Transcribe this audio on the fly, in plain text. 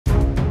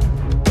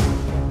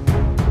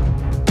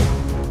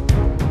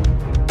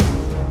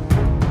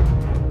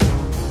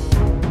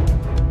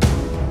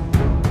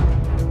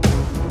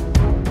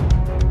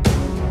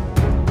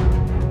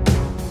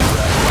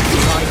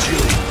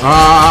Your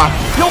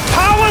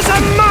powers are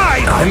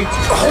mine!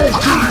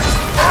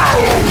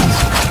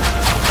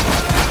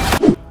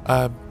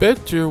 I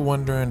bet you're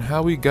wondering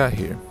how we got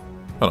here.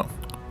 Hold on,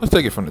 let's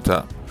take it from the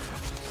top.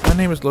 My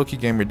name is Loki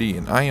Gamer D,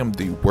 and I am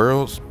the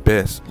world's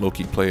best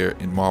Loki player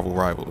in Marvel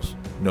Rivals.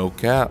 No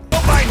cap.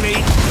 Don't mind me!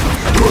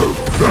 Oh,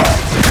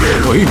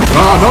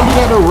 don't do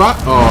that to Rock.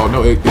 Oh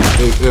no!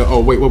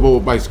 Oh wait,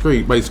 by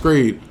Screed.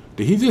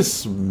 Did he just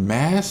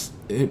smash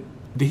it?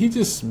 Did he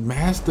just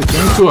smash the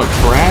game to a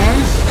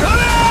crash?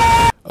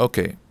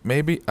 Okay,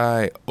 maybe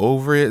I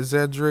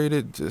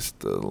over-exaggerated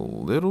just a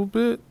little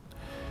bit.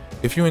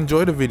 If you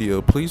enjoyed the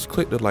video, please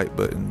click the like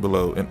button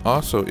below, and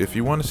also if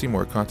you want to see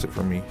more content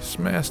from me,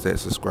 smash that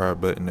subscribe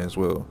button as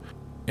well.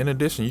 In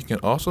addition, you can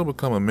also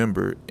become a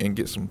member and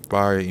get some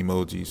fire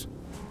emojis,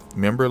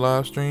 member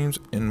live streams,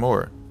 and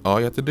more. All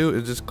you have to do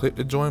is just click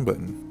the join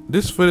button.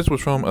 This footage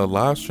was from a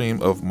live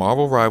stream of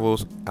Marvel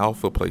Rivals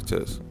Alpha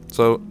playtest.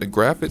 So the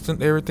graphics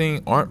and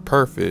everything aren't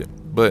perfect,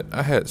 but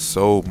I had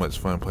so much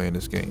fun playing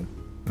this game.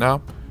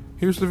 Now,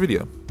 here's the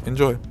video.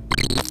 Enjoy.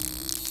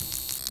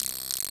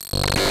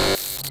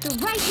 The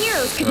right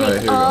heroes could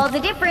make all the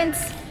difference.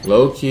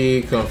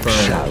 Lowkey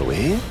confirmed. Shall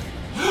we?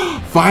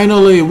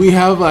 Finally, we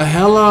have a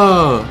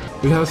Hela.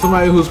 We have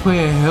somebody who's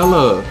playing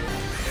Hela.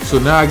 So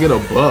now I get a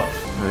buff.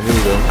 Alright, here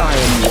we go. I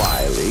am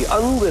wily,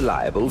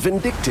 unreliable,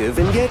 vindictive,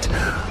 and yet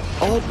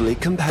oddly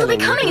compelling. They'll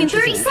be coming in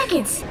 30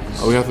 seconds.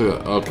 Oh, we have to.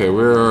 Okay,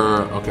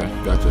 okay,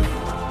 gotcha.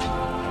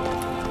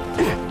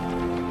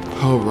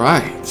 All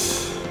right.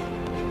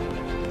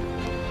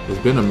 It's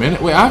been a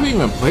minute. Wait, I haven't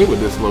even played with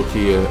this Loki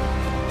yet.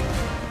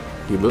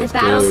 He looks The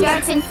battle good.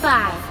 starts in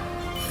 5,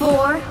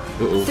 4,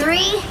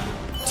 3,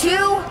 2,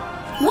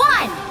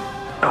 1.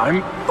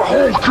 I'm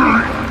Hulky.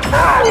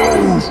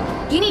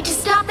 You need to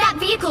stop that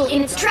vehicle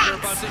in its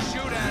tracks.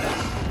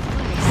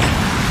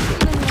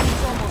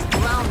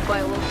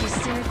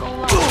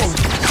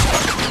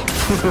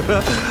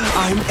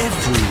 I'm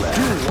everywhere.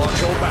 Do watch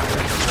your back.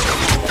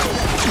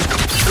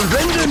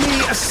 Render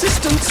me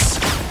assistance.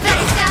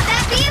 Better stop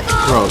that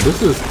vehicle. Bro, this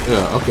is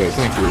okay.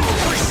 Thank you.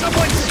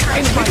 Someone's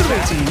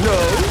invigorating. No.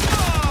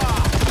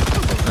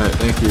 All right,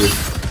 thank you.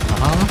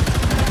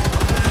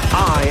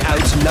 I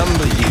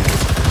outnumber you.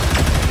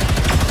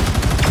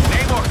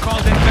 Namor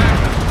called it back.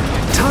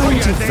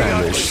 Time to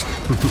vanish.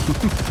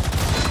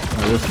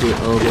 Alright, let's get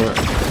over.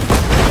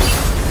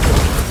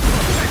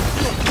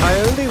 I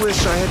only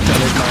wish I had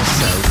done it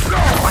myself.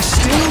 I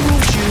still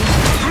need you.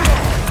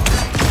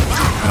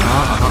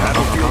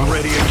 You're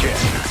ready again.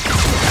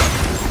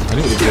 I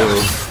need to go.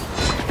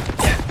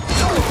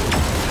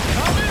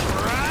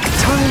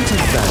 Time to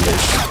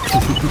vanish.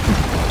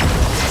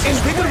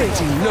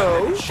 Invigorating, no?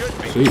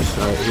 Jeez,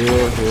 alright,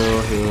 here.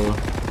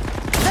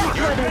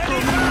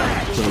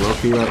 So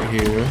Loki right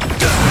here.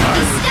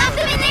 Stop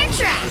them in their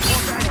tracks.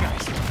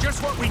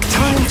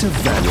 Time to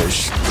vanish.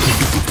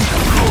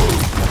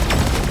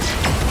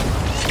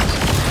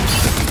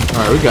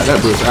 Alright, we got that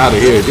Bruce out of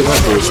here. Get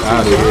that Bruce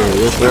out of here.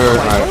 Yes, sir.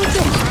 Alright.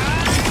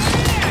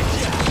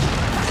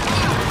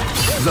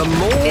 The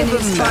more the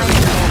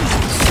merrier.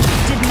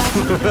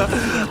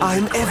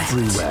 I'm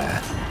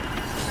everywhere.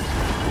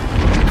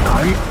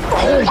 I'm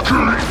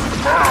Hulky.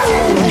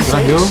 Can I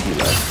heal?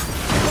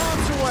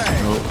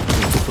 Nope,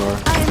 too far.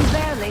 I am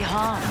barely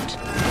harmed.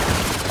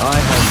 I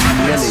have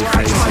many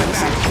faces.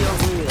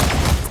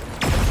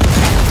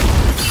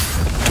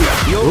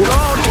 Your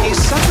god is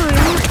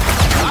suffering.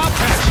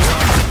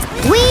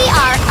 We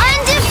are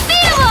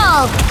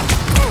undefeatable.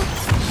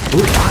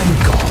 I'm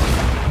gone.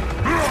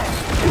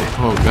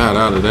 Oh god,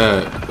 out of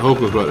that. Hulk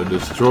was about to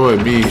destroy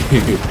me.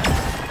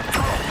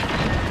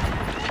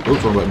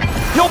 Hulk's about to...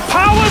 Your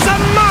powers are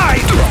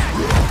mine.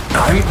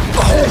 I'm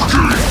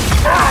Hulky.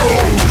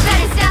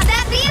 Better stop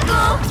that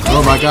vehicle.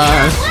 Oh my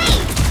gosh.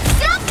 Wait,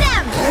 stop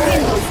them.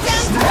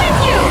 Stop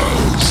you.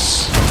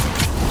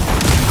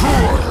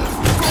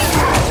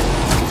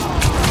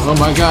 Oh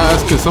my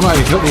gosh, can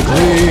somebody help me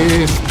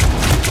please?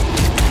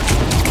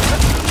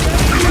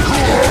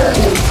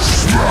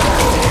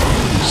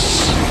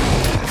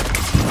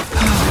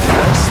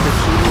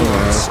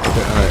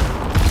 Okay, alright.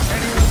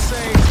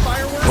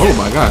 Oh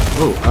my gosh.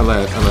 Oh, I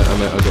lied.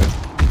 Okay.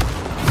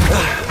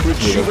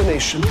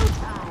 Rejuvenation. I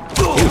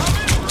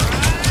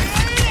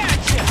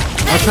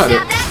tried it.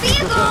 Stop that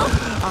vehicle.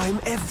 I'm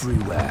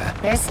everywhere.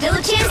 There's still a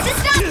chance to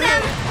stop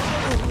them.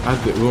 I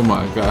did, oh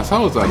my gosh,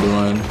 how was I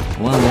doing?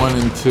 1, 1,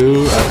 and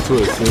 2. I have 2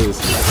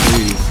 assists.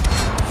 Jeez.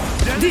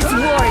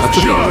 I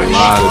took a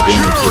lot of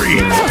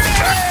damage.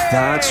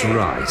 That's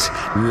right.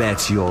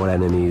 Let your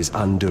enemies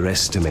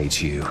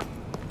underestimate you.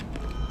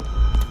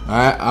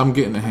 I'm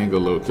getting the hang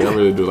of Loki. I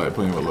really do like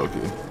playing with Loki.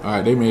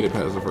 Alright, they made it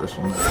past the first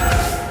one.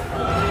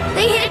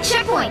 They hit a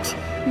checkpoint.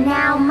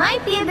 Now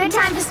might be a good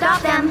time to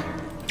stop them.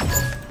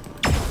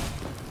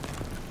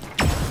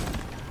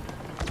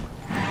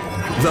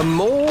 The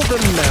more the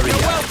merrier.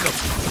 You're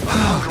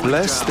welcome.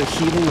 Bless the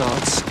healing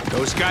arts.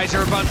 Those guys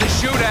are about to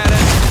shoot at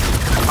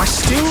us. I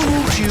still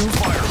need you.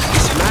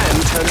 This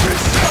man turned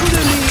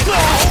under me.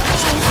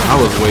 I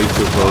was way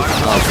too close.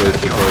 I was way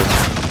too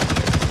close.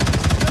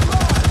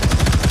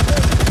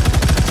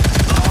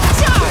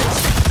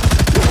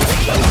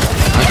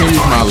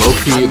 use my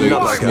Loki to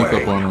sneak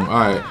up on him. All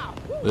right,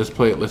 let's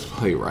play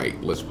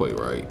right. Let's play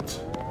right.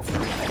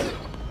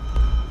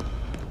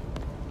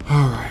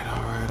 All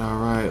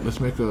right. Let's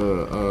make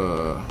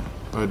a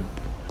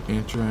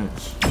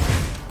entrance.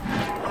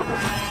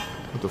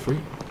 What the freak?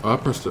 Oh, I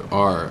pressed the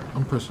R.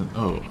 I'm pressing the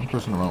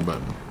wrong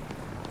button.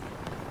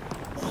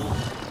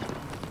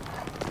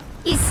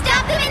 You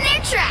stop them in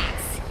their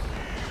tracks.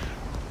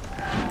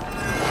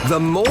 The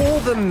more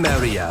the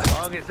merrier. As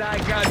long as I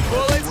got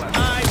bullets,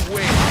 I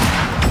win.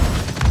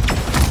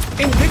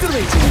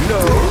 Invigorating,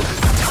 no.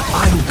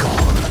 I'm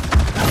gone.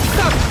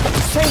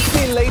 Thank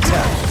me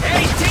later.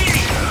 Hey,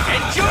 Teeny,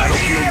 enjoy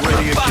the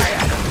amplifier.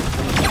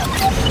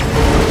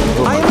 Oh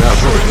my I am God,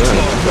 what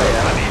was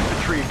that?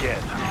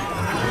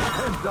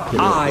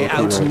 I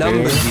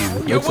outnumber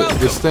you. You're welcome.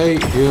 Just stay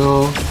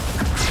heal.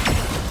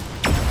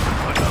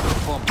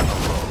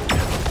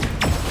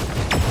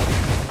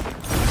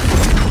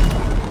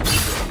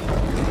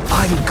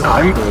 I'm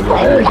gone.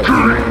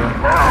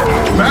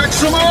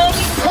 Maximum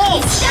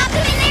pulse! Stop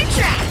them in their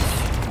tracks.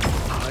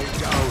 I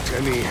doubt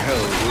any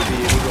hell will be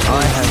able to. I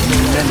have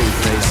many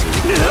faces.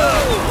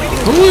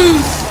 Who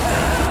is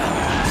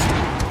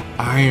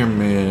Iron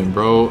Man,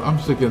 bro? I'm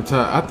sick and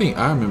tired. I think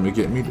Iron Man been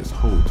getting me this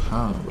whole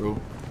time, bro.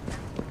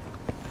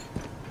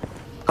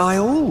 I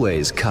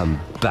always come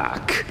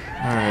back.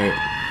 Alright.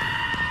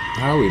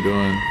 How are we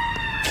doing?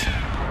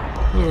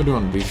 Well, we're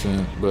doing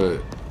decent,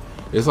 but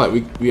it's like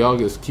we all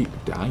just keep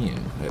dying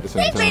at the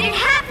same They've made it time.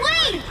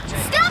 halfway.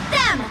 Stop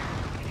them.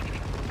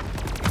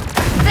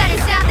 Better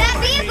stop that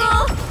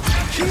vehicle.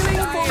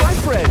 Healing for my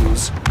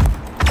friends.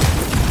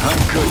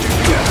 I'm good to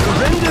go.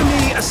 Render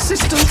me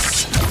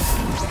assistance.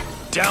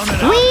 Down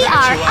and out. We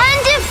are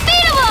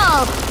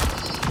undefeatable.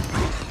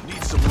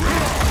 Need some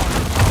room.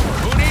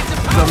 Who needs a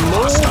The power?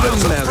 more the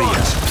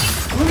merrier.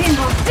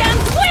 Rainbow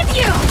Dem's with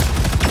you.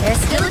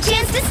 There's still a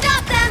chance to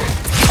stop them.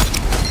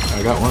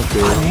 I got one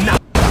kill.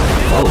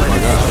 Oh my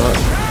gosh.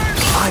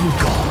 I'm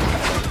gone.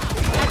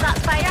 I've got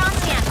spider on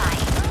standby.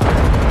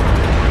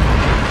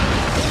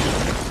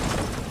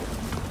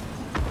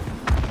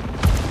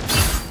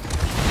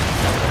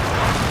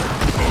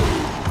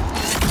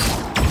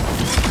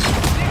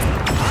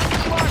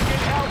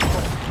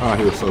 Oh,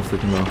 he was so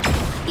freaking low.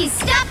 You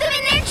stop them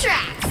in their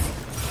tracks.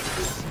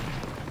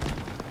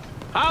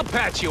 I'll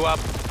patch you up.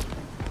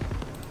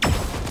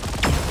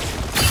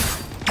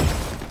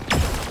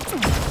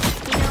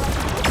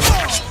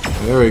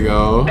 There we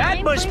go.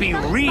 That must be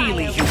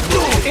really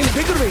humiliating.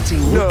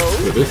 Invigorating, no.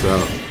 Get this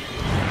out.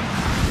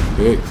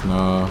 Fix,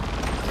 nah.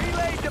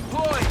 Relay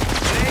deployed.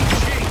 It ain't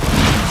cheap.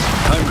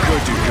 I'm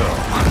good to go.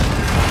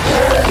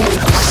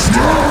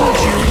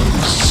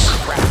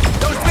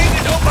 Those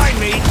babies don't mind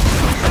me.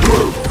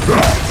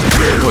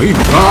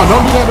 Oh,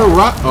 don't do that to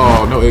rock.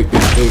 Oh no!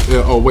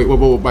 Oh wait!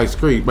 By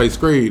Screed.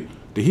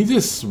 Did he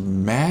just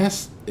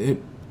smash it?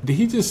 Did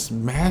he just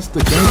smash the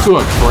game to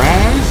a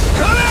crash?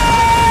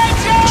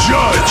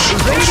 Judge!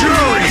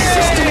 Jury!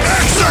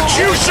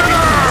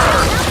 Executioner!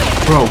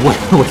 Bro, wait!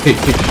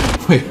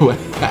 What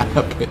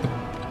happened?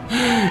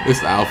 It's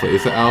the alpha.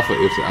 It's the alpha.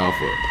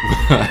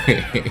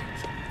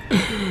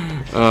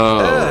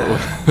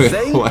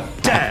 They what?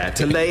 dare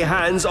to lay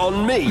hands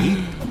on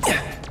me.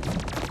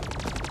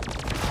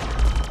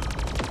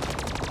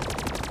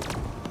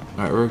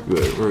 Alright, we're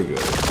good.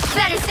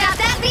 Better stop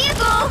that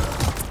vehicle.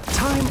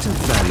 Time to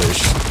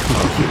vanish.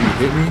 Oh, you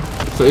hit me?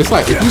 So it's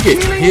like if you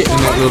get hit in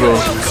that little.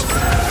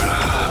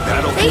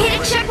 They hit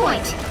a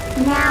checkpoint.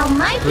 Now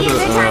might be a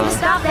good time to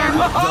stop them.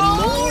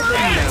 Oh,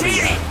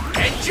 Teeny,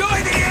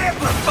 enjoy the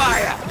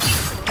amplifier.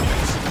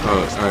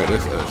 Oh, alright,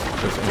 that's okay.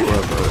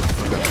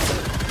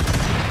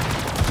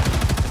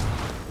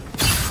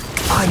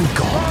 I'm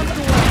gone.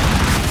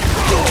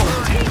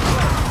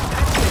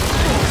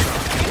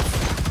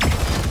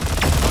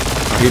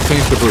 He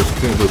changed the boost.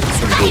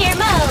 Fire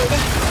mode.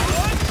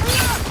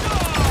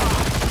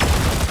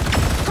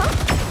 Huh?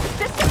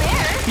 System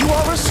error. You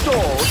are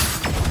restored.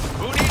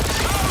 Who needs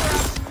power?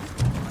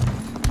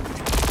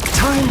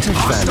 Time to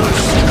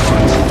vanish.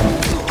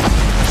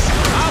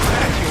 I'll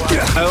patch you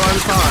up. Oh, I'm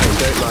fine.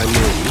 Don't mind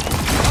me.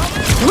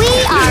 We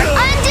are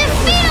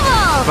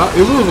undefeatable.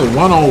 If it was a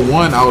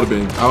one-on-one, I would have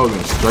been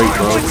straight,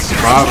 bro.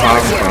 5.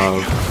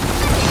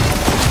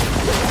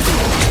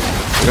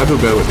 I gotta do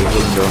better with this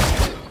healing, though.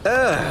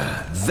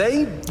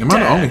 They Am I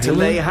the only dare to healer?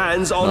 lay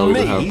hands No, on we me.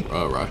 don't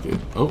have Rocket.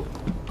 Oh,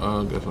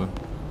 guess what?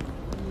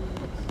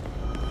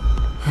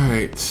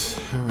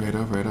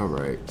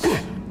 Alright.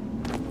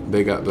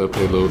 They got the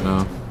payload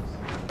now.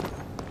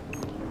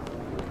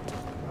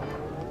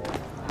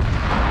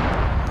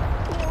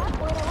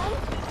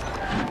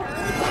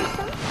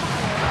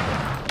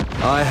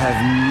 I have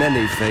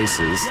many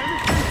faces.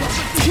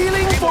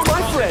 Healing for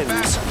my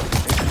friends.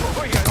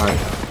 Alright.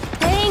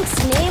 Thanks,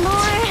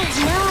 Namor.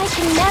 Now I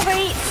can never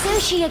eat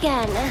sushi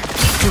again.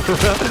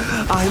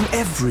 I'm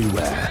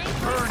everywhere.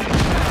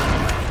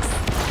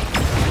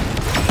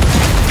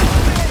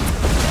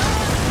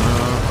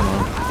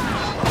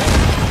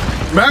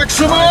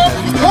 Maximum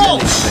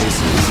pulse!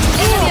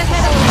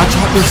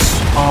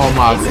 Oh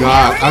my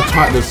god! I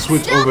tried to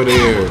switch over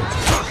there.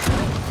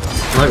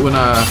 Right when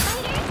I.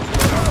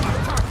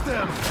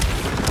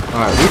 All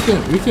right,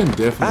 we can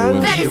definitely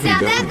win. Better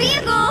stop that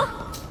vehicle.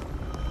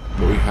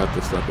 But we have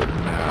to stop it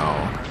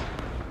now.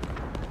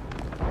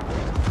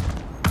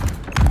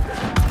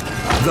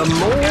 The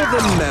more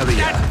the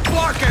merrier.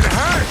 Fucking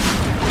hurt!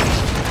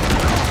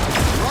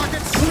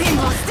 We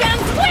will stand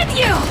with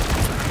you.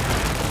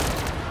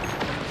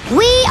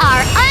 We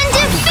are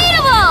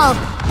undefeatable.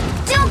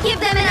 Don't give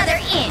them another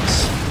inch,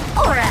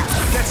 or else.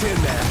 Get in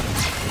there.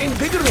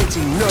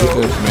 Invigorating, no.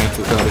 Get this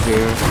mantis out of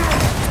here.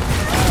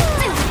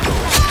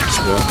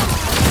 Yeah.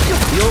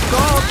 Your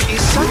god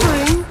is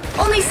suffering.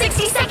 Only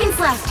 60 seconds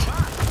left.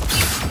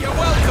 You're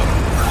welcome.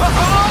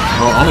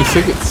 Oh, only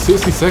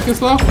 60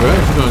 seconds left? Alright,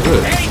 she's doing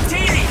good. Hey, T!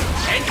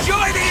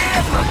 Enjoy the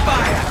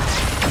amplifier!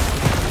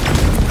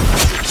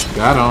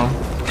 Got him.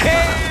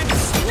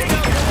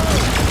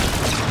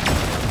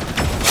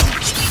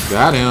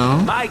 Got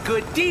him. My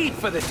good deed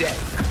for the day.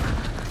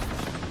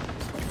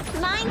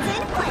 Mine's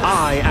in place.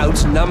 I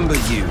outnumber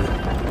you.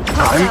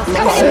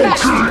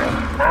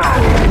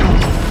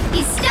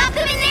 You stop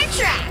them in their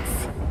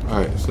tracks.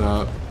 Alright,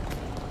 stop.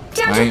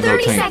 Down I to ain't no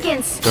 30 tank.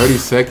 seconds. 30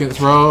 seconds,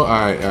 bro?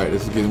 Alright,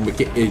 this is getting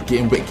wicked. It's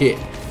getting wicked.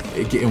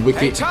 It's getting Hey,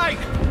 wicked. Tyke!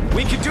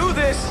 We can do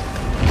this!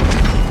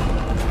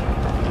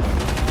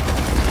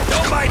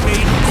 Don't mind me!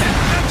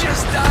 I'm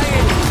just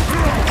dying!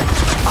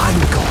 I'm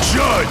god.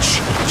 Judge,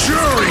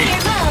 jury,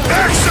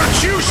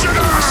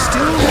 executioner!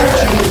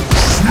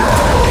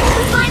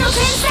 Final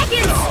 10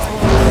 seconds.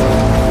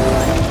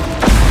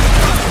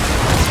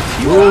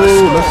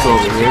 Ooh, let's go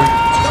over here.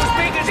 Those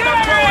fingers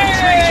don't grow on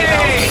trees, you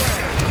know!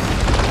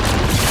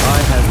 I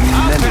have many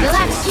We'll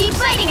have to faces. keep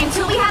fighting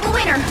until we have a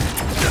winner. Oh,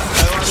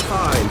 I'm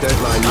fine. Don't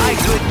mind My me.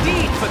 good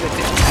deed for the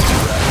day.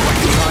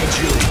 Behind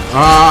you.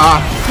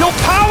 Your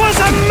powers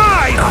are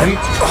mine.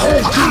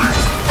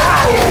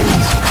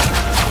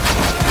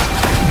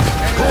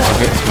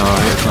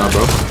 It's not,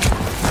 bro.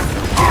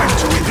 I'm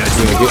doing this.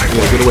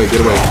 Get away.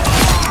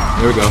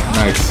 There we go.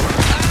 Nice.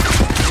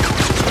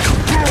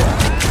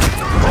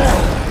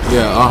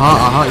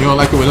 Yeah, You don't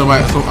like it when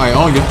somebody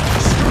on you.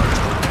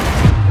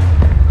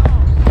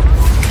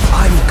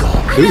 I'm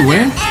god. Did we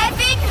win?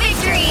 Epic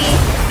victory.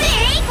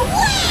 Big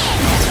win.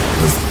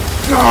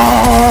 Go!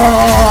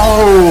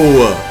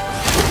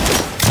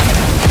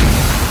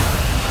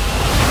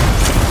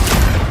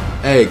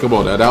 Hey, come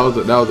on now. That was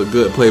a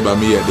good play by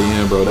me at the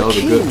end, bro. That was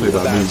a good play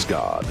by me.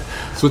 Asgard.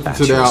 Switching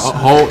to that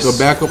hold the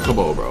backup. Come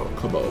on, bro.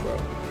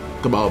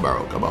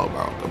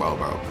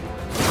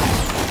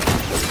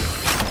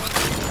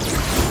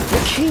 The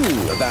king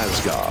of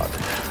Asgard.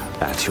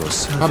 At your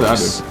service. How did I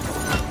do?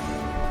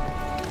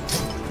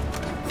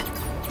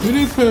 We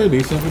did pretty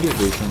decent.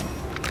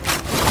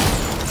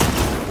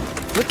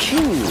 The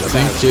king of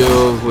Sync Asgard.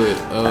 kills with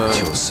At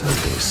your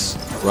service.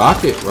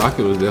 Rocket.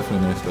 Rocket was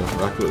definitely nice though.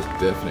 Rocket was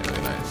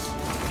definitely nice.